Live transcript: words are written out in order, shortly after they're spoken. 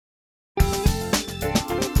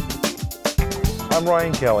I'm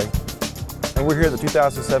Ryan Kelly, and we're here at the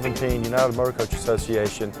 2017 United Motor Coach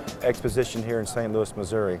Association Exposition here in St. Louis,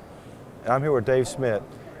 Missouri. And I'm here with Dave Schmidt.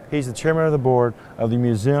 He's the chairman of the board of the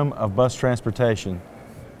Museum of Bus Transportation.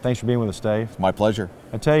 Thanks for being with us, Dave. My pleasure.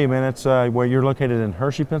 I tell you, man, it's where you're located in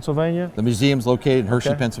Hershey, Pennsylvania? The museum's located in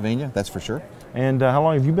Hershey, Pennsylvania, that's for sure. And how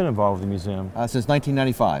long have you been involved with the museum? Since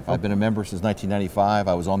 1995. I've been a member since 1995.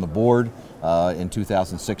 I was on the board in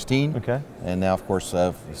 2016. Okay. And now, of course,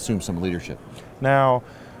 I've assumed some leadership. Now,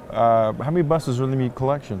 how many buses are in the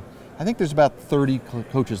collection? I think there's about 30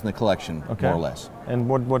 coaches in the collection, more or less. And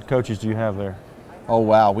what coaches do you have there? Oh,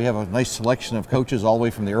 wow. We have a nice selection of coaches all the way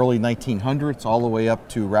from the early 1900s all the way up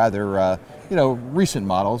to rather, recent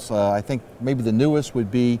models. I think maybe the newest would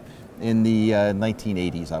be in the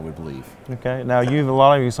 1980s, I would believe. Okay. Now, you have a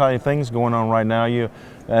lot of exciting things going on right now.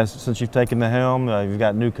 Since you've taken the helm, you've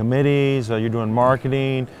got new committees, you're doing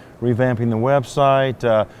marketing, revamping the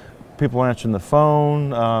website, people answering the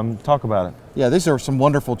phone. Talk about it. Yeah, these are some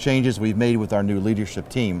wonderful changes we've made with our new leadership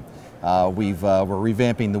team. We're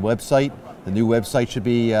revamping the website. The new website should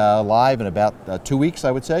be live in about 2 weeks, I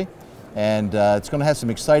would say. And it's going to have some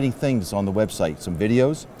exciting things on the website, some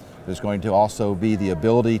videos. There's going to also be the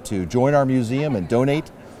ability to join our museum and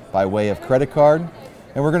donate by way of credit card.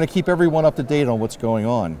 And we're going to keep everyone up to date on what's going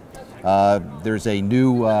on. There's a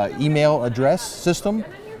new email address system.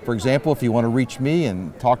 For example, if you want to reach me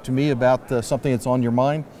and talk to me about something that's on your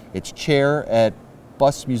mind, it's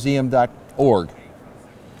chair@busmuseum.org.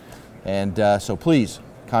 And so please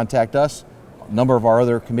contact us. A number of our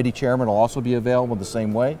other committee chairmen will also be available the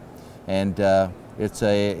same way. And it's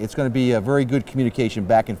going to be a very good communication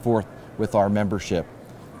back and forth with our membership.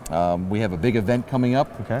 We have a big event coming up,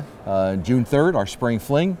 June 3rd, our Spring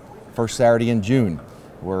Fling, first Saturday in June.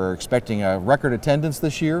 We're expecting a record attendance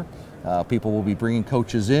this year. People will be bringing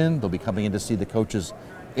coaches in. They'll be coming in to see the coaches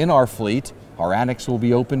in our fleet. Our annex will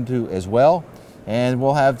be open to as well. And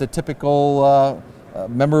we'll have the typical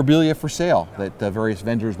memorabilia for sale that various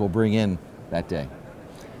vendors will bring in that day.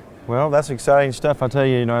 Well, that's exciting stuff. I tell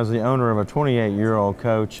you, as the owner of a 28-year-old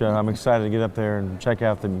coach, I'm excited to get up there and check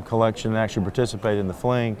out the collection and actually participate in the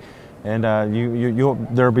fling. And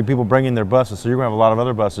there'll be people bringing their buses, so you're going to have a lot of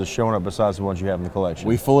other buses showing up besides the ones you have in the collection.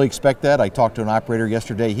 We fully expect that. I talked to an operator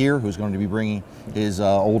yesterday here who's going to be bringing his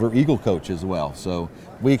older Eagle coach as well. So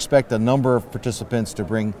we expect a number of participants to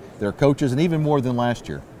bring their coaches, and even more than last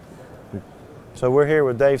year. So we're here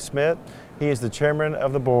with Dave Schmidt. He is the chairman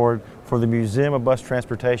of the board for the Museum of Bus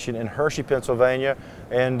Transportation in Hershey, Pennsylvania.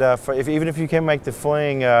 And even if you can't make the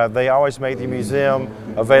fling, they always make the museum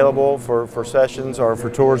available for sessions or for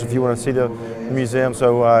tours if you want to see the museum.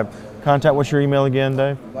 So contact, what's your email again,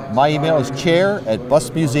 Dave? My email is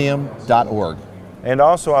chair@busmuseum.org. And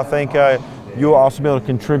also, I think you'll also be able to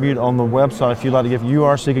contribute on the website if you'd like to give. You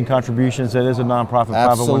are seeking contributions. That is a nonprofit.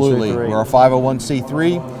 Absolutely. 501c3. We're a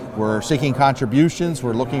 501c3. We're seeking contributions.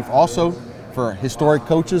 We're looking also for historic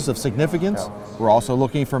coaches of significance. We're also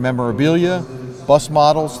looking for memorabilia, bus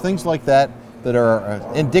models, things like that that are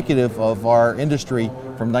indicative of our industry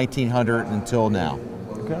from 1900 until now.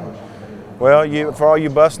 Okay. Well, for all you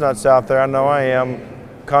bus nuts out there, I know I am,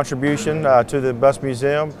 contribution to the Bus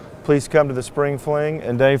Museum. Please come to the Spring Fling.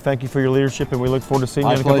 And Dave, thank you for your leadership, and we look forward to seeing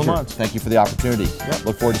you in a couple months. Thank you for the opportunity.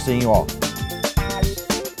 Look forward to seeing you all.